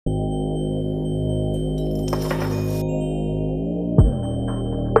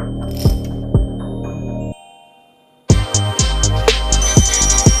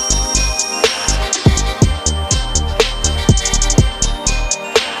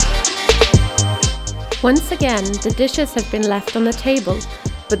Once again, the dishes have been left on the table,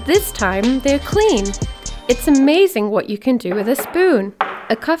 but this time they're clean. It's amazing what you can do with a spoon.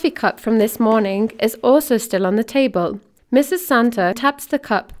 A coffee cup from this morning is also still on the table. Mrs. Santa taps the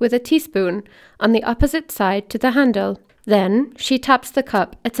cup with a teaspoon on the opposite side to the handle. Then she taps the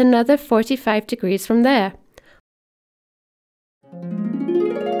cup at another 45 degrees from there.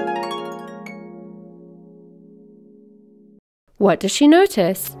 What does she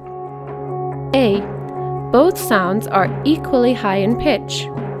notice? A. Both sounds are equally high in pitch.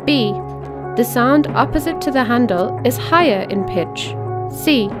 B. The sound opposite to the handle is higher in pitch.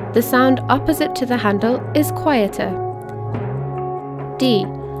 C. The sound opposite to the handle is quieter. D.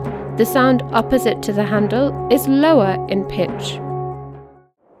 The sound opposite to the handle is lower in pitch.